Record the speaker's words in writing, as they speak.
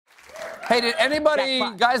Hey, did anybody,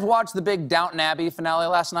 guys, watch the big Downton Abbey finale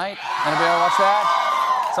last night? Anybody ever watch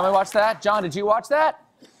that? Somebody watch that? John, did you watch that?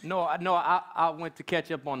 No, I went to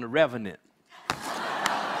catch up on The Revenant.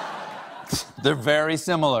 They're very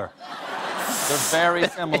similar. They're very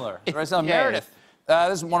similar. Very similar. Yeah. Meredith.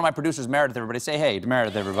 This is one of my producers, Meredith, everybody. Say hey to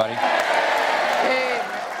Meredith, everybody. Hey.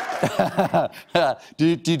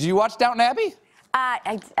 Did you watch Downton Abbey?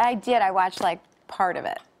 I did. I watched, like, part of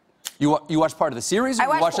it. You watched part of the series, or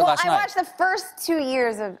you watched it last night? I watched the first 2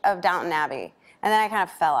 years of Downton Abbey, and then I kind of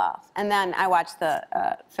fell off. And then I watched the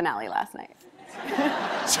finale last night.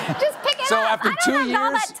 Just pick it so up. after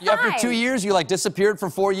 2 years, you like disappeared for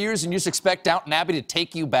 4 years, and you just expect Downton Abbey to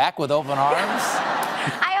take you back with open arms?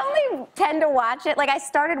 I only tend to watch it. Like, I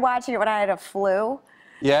started watching it when I had a flu.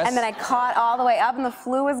 Yes. And then I caught all the way up, and the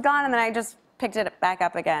flu was gone, and then I just picked it back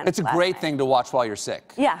up again. It's a great thing to watch while you're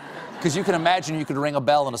sick. Yeah. Because you can imagine you could ring a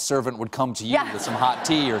bell and a servant would come to you with some hot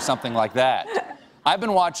tea or something like that. I've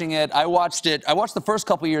been watching it. I watched the first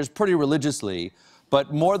couple years pretty religiously,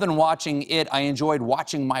 but more than watching it, I enjoyed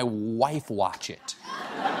watching my wife watch it.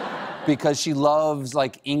 Because she loves,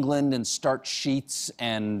 like, England and starch sheets,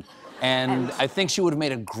 and I think she would have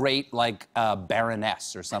made a great, like,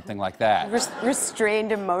 baroness or something like that.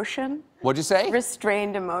 Restrained emotion? What'd you say?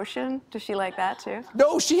 Restrained emotion. Does she like that, too?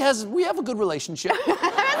 No, we have a good relationship. That's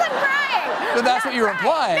great. But that's what you're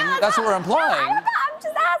implying. No, that's what we're implying. No, I'm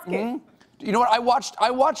just asking. Mm-hmm. You know what?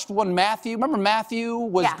 I watched when Matthew, remember Matthew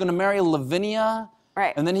was going to marry Lavinia?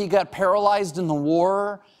 Right. And then he got paralyzed in the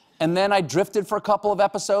war. And then I drifted for a couple of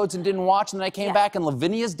episodes and didn't watch. And then I came back and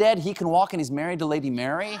Lavinia's dead. He can walk and he's married to Lady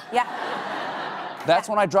Mary. Yeah. That's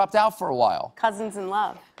when I dropped out for a while. Cousins in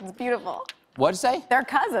love. It's beautiful. What'd you say? They're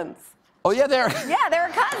cousins. Oh, yeah, Yeah, they're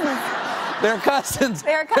cousins. They're cousins.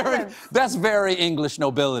 They're cousins. That's very English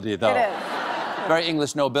nobility, though. It is. Very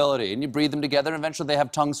English nobility. And you breed them together, and eventually they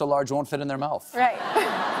have tongues so large it won't fit in their mouth. Right.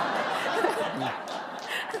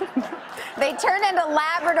 They turn into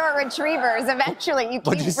Labrador retrievers eventually.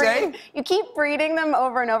 What'd you say? You keep breeding them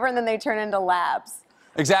over and over, and then they turn into labs.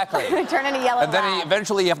 Exactly. They turn into yellow And then labs.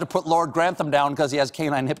 eventually you have to put Lord Grantham down because he has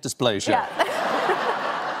canine hip dysplasia. Yeah.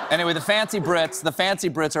 Anyway, the fancy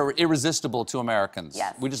Brits are irresistible to Americans.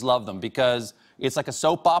 Yes. We just love them because it's like a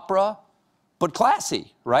soap opera, but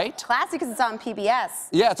classy, right? Classy because it's on PBS.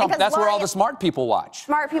 Yeah, Because that's where Laura- all the smart people watch.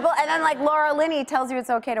 Smart people, and then, like, Laura Linney tells you it's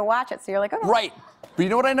okay to watch it, so you're like, oh. Right. But you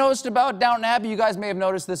know what I noticed about Downton Abbey? You guys may have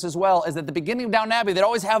noticed this as well, is at the beginning of Downton Abbey, they'd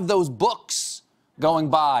always have those books going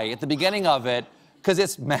by at the beginning of it, because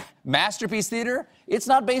it's Masterpiece Theater. It's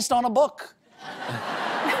not based on a book.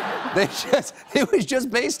 It was just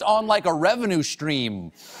based on, like, a revenue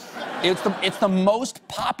stream. It's the most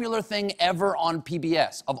popular thing ever on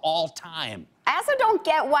PBS of all time. I also don't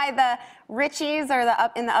get why the Richies are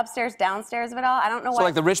in the upstairs, downstairs of it all. I don't know why. So,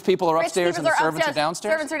 like, the rich people are upstairs and the servants are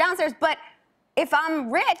downstairs? Servants are downstairs, but if I'm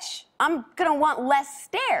rich, I'm gonna want less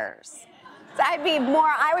stairs. So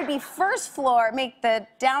I would be first floor, make the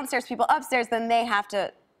downstairs people upstairs, then they have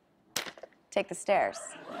to take the stairs.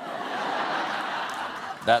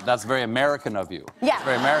 That's very American of you. Yeah. That's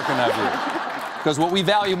very American of you. Because what we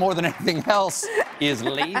value more than anything else is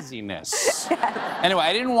laziness. Anyway,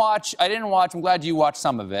 I didn't watch, I'm glad you watched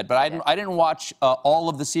some of it, but I didn't watch all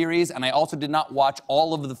of the series, and I also did not watch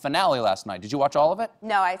all of the finale last night. Did you watch all of it?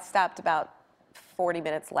 No, I stopped about 40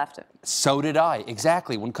 minutes left of it. So did I,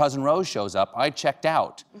 exactly. When Cousin Rose shows up, I checked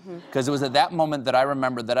out. Because it was at that moment that I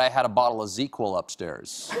remembered that I had a bottle of ZzzQuil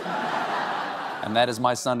upstairs. And that is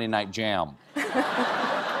my Sunday night jam.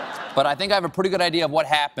 But I think I have a pretty good idea of what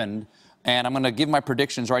happened, and I'm going to give my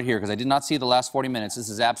predictions right here, because I did not see the last 40 minutes. This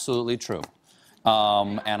is absolutely true.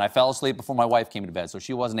 And I fell asleep before my wife came to bed, so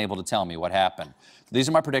she wasn't able to tell me what happened. These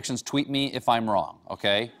are my predictions. Tweet me if I'm wrong,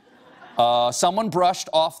 okay? Someone brushed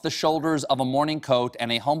off the shoulders of a morning coat, and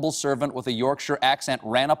a humble servant with a Yorkshire accent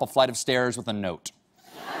ran up a flight of stairs with a note.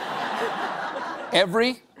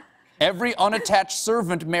 Every unattached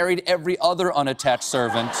servant married every other unattached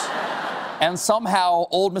servant, and somehow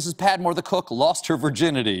old Mrs. Padmore the cook lost her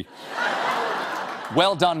virginity.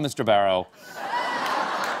 Well done, Mr. Barrow.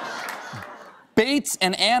 Bates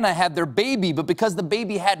and Anna had their baby, but because the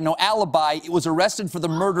baby had no alibi, it was arrested for the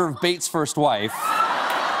murder of Bates' first wife.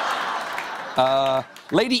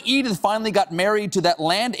 Lady Edith finally got married to that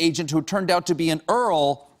land agent who turned out to be an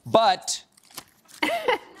earl, but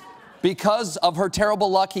because of her terrible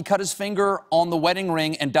luck, he cut his finger on the wedding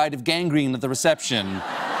ring and died of gangrene at the reception.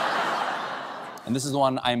 And this is the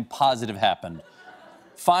one I'm positive happened.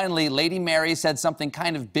 Finally, Lady Mary said something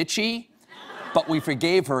kind of bitchy, but we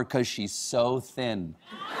forgave her because she's so thin.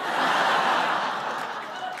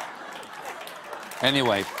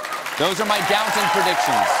 Anyway, those are my Downton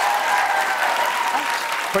predictions.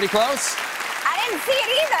 Pretty close? I didn't see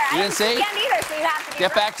it either. You didn't see? I didn't see the end either, so you have to be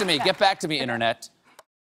Get back to me. Get back to me, Internet.